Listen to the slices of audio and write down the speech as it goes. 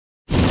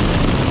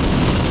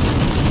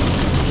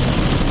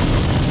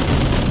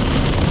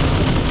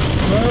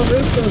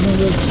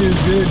look too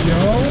good,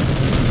 y'all.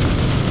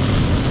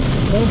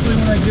 Hopefully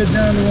when I get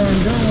down to where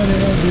I'm going, it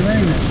won't be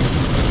raining.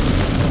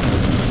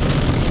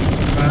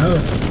 I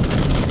hope.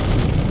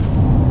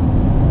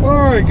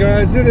 Alright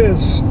guys, it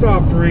has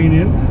stopped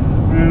raining,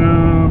 and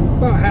I'm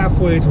about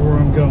halfway to where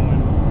I'm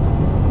going.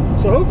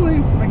 So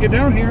hopefully when I get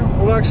down here,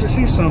 we'll actually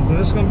see something.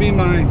 This is going to be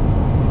my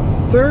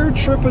third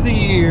trip of the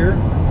year,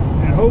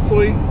 and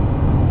hopefully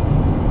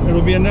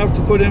it'll be enough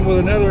to put in with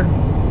another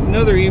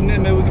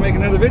evening. Maybe we can make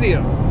another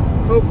video,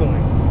 hopefully.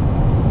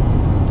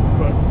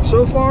 But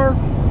so far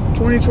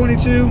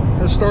 2022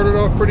 has started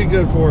off pretty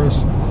good for us.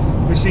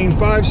 We've seen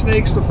 5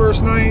 snakes the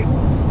first night,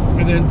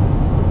 and then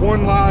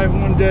 1 live,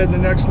 1 dead the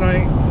next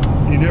night.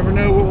 You never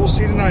know what we'll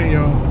see tonight,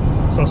 y'all.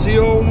 So I'll see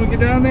you all when we get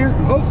down there,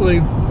 and hopefully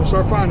we'll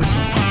start finding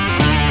some.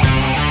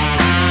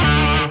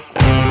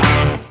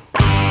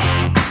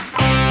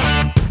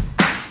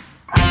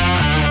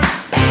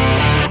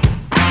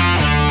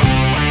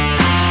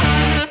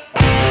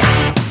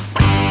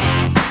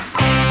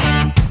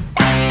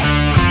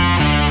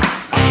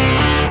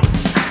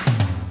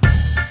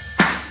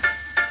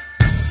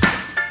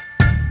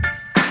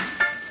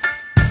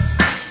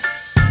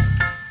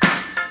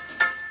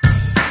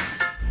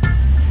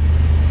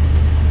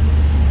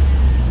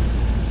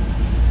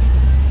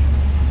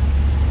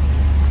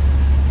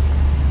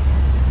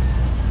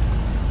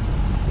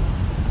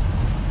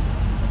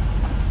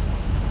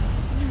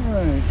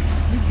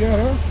 Got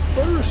our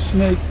first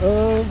snake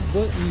of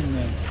the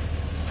evening.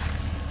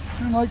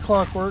 And like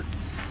clockwork,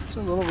 it's a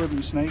little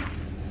ribbon snake.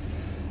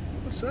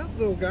 What's up,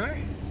 little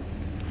guy?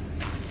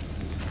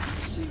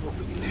 Let's see what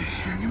we can do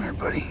here. Come here,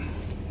 buddy.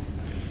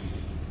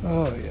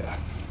 Oh yeah.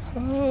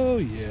 Oh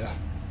yeah.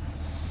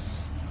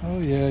 Oh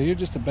yeah, you're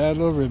just a bad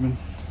little ribbon.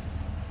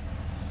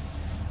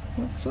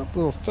 What's up,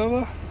 little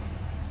fella?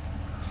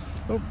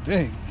 Oh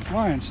dang,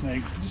 flying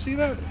snake. Did you see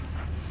that?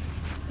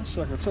 That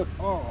sucker took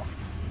off.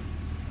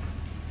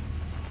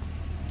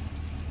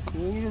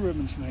 Cool little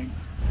ribbon snake.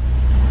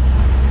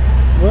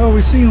 Well,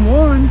 we've seen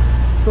 1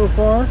 so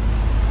far,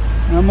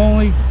 and I'm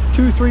only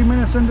 2-3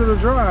 minutes into the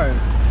drive.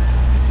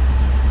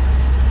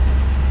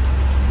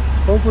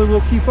 Hopefully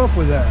we'll keep up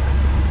with that.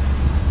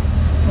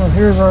 Well,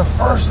 here's our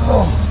first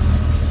little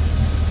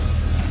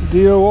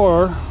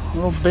DOR,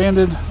 little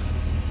banded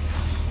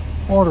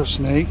water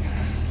snake.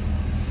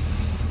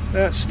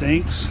 That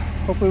stinks.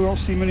 Hopefully we won't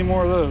see many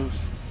more of those.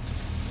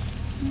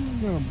 We've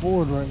got a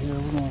board right here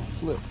we're going to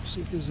flip,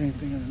 see if there's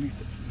anything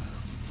underneath it.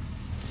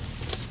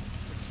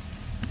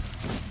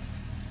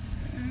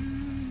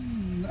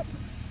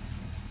 Nothing.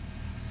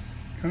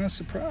 Kind of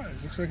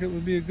surprised. Looks like it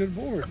would be a good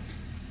board.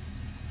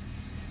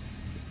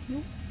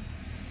 Nope.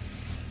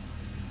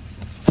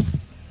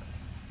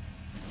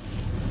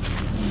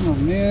 Oh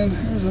man,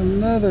 here's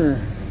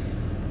another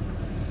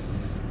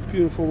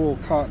beautiful little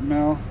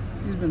cottonmouth.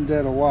 He's been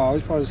dead a while.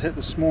 He's probably just hit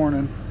this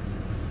morning.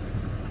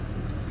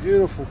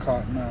 Beautiful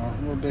cottonmouth,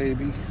 little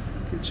baby.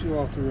 Get you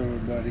off the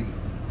road, buddy.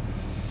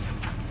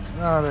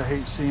 God, I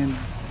hate seeing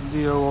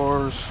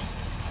DORs.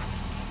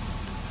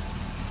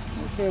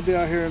 We're gonna be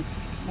out here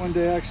one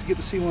day. I actually get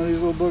to see one of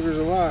these little boogers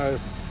alive.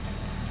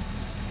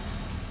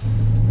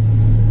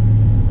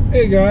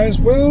 Hey guys,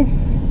 well,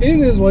 it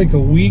is like a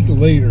week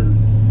later.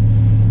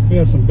 We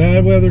had some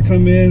bad weather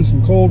come in,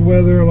 some cold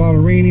weather, a lot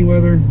of rainy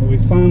weather, but we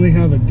finally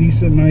have a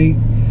decent night.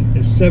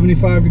 It's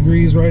 75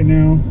 degrees right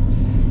now,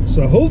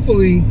 so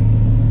hopefully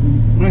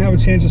we might have a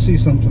chance to see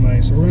some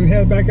tonight. So we're gonna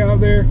head back out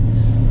there,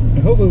 and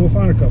hopefully we'll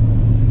find a couple.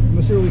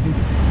 Let's see what we can do.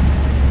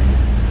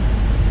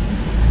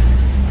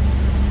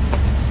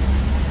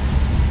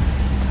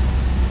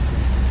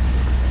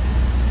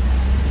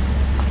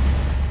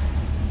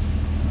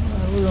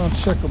 We're gonna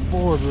check a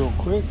board real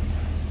quick.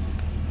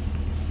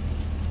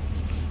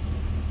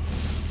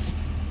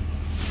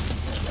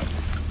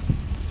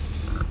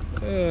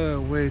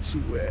 Way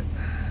too wet.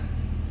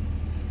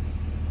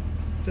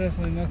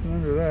 Definitely nothing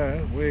under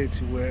that. Way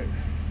too wet.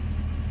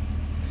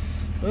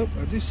 Oh,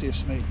 I do see a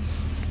snake.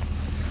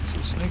 See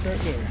a snake right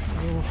there.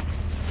 Little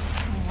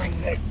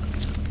ringneck.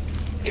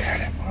 Got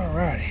him.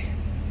 Alrighty.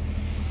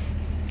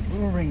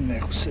 Little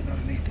ringneck was sitting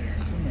underneath there.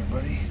 Come here,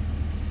 buddy.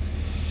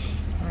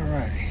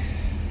 Alrighty.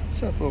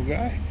 What's up, little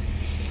guy?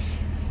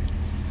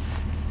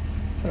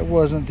 That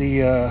wasn't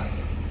the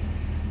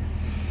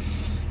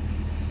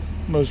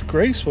most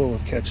graceful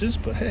of catches,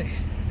 but hey,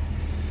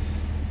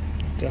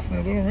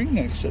 definitely a little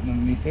ringneck sitting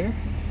underneath there.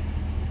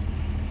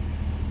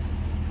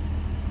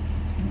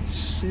 Let's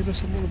see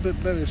this a little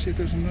bit better, see if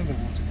there's another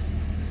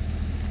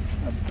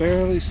one. I've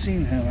barely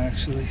seen him,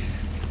 actually.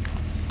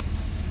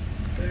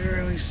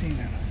 Barely seen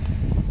him.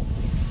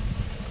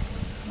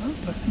 Oh,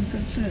 I think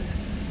that's it.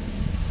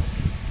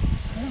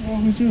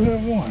 Well, we do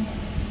have one.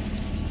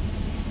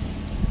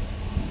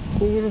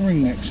 Cool little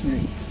ringneck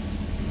snake.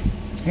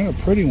 And a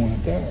pretty one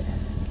at that.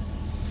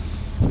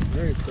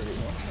 Very pretty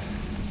one.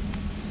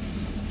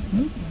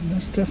 Nope,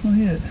 that's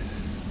definitely it.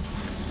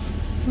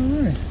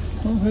 Alright,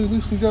 well, hey, at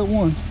least we got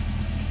one.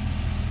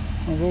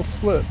 A little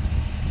flip.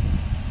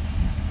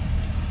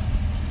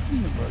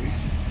 Here, buddy.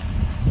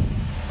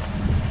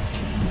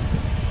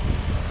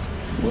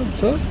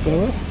 What's up,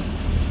 fella?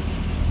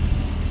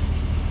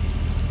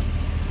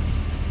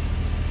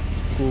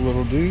 Cool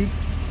little dude.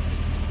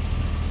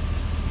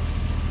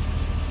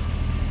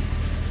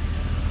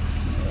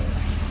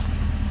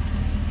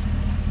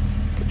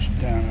 Put you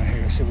down right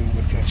here so we can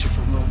look at you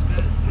for a little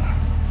bit.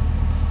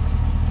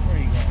 Where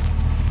you going?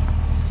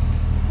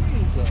 Where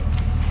you going?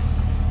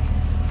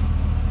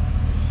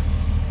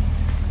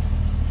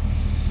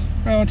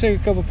 I'm gonna take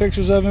a couple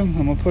pictures of him.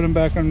 I'm gonna put him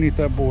back underneath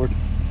that board.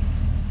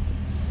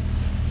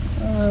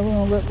 We're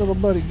gonna let little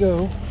buddy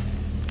go.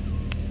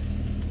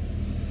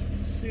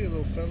 See you,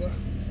 little fella.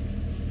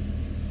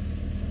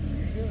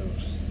 There he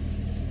goes.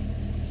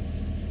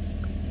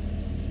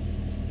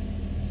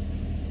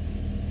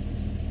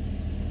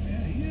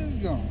 Yeah, he is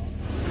gone.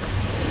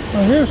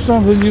 Now here's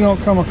something you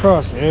don't come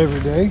across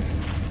every day.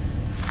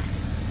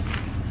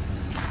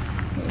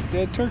 A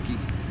dead turkey.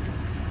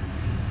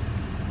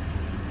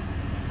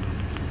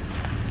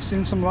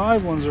 Seen some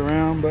live ones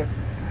around, but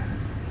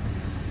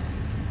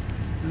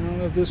I don't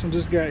know if this one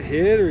just got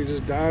hit or he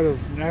just died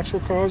of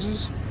natural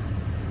causes.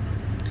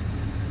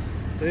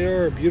 They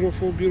are a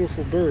beautiful,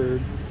 beautiful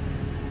bird.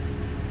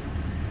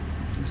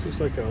 This looks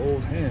like an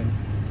old hen.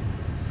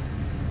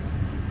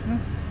 I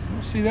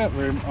don't see that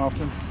very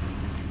often.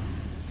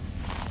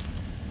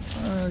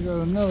 I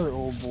got another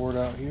old board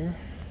out here.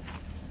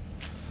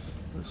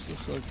 This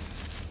looks like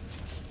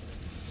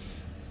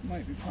it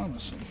might be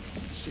promising.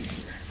 Let's see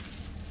here.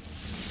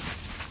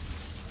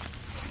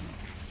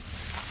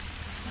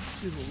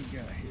 See what we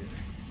got here.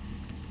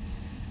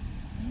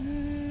 I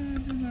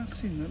did not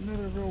see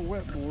another real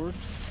wet board.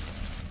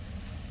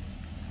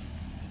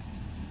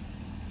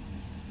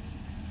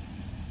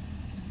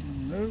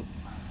 Nope.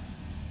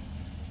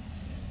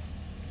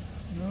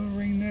 No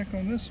ring neck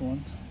on this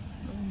one.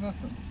 No,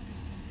 nothing.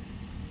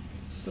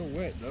 Still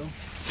wet though.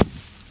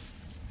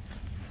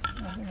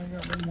 I think I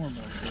got one more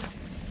back there.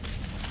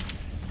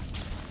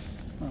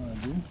 Oh, I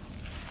do.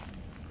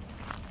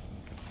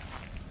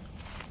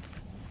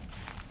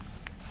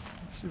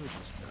 See what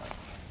this got.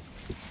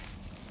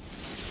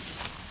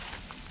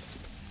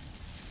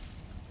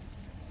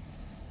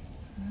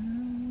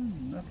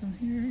 Nothing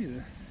here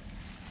either.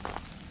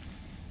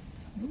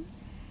 Nope.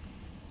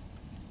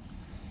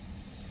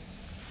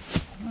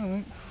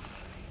 Alright.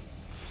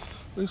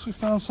 At least we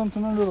found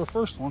something under the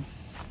first one.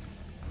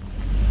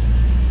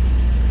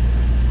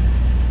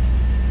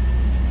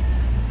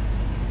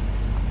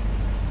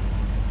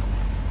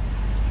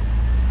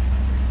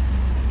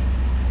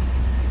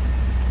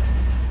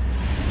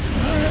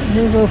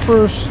 Here's our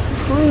first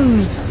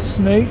cruised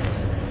snake,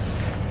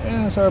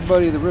 and it's our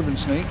buddy the ribbon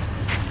snake.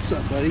 What's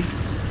up, buddy?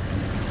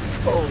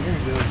 Oh, here he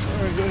goes. All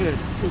right, go ahead,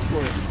 go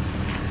for it.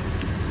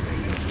 There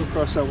he goes. Go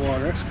across that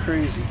water. That's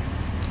crazy.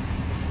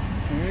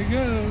 There he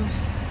goes.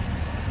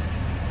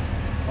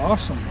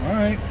 Awesome. All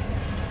right,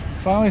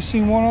 finally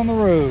seen one on the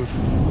road.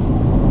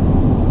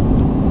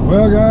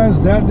 Well, guys,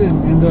 that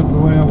didn't end up the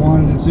way I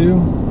wanted it to.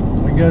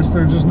 I guess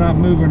they're just not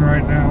moving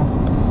right now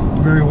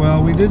very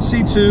well. We did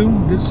see two.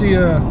 Did see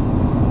a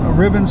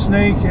ribbon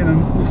snake,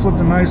 and we flipped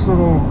a nice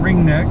little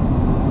ring neck,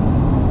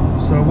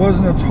 so it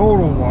wasn't a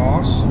total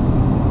loss.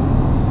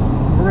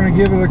 We're going to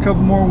give it a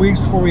couple more weeks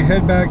before we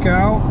head back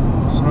out,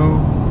 so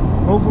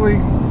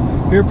hopefully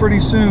here pretty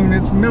soon.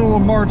 It's middle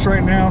of March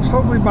right now, so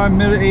hopefully by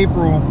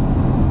mid-April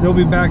they'll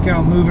be back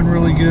out moving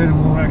really good,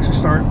 and we'll actually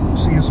start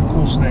seeing some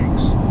cool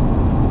snakes.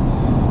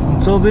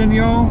 Until then,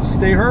 y'all,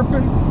 stay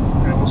herping,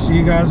 and we'll see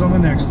you guys on the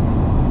next one.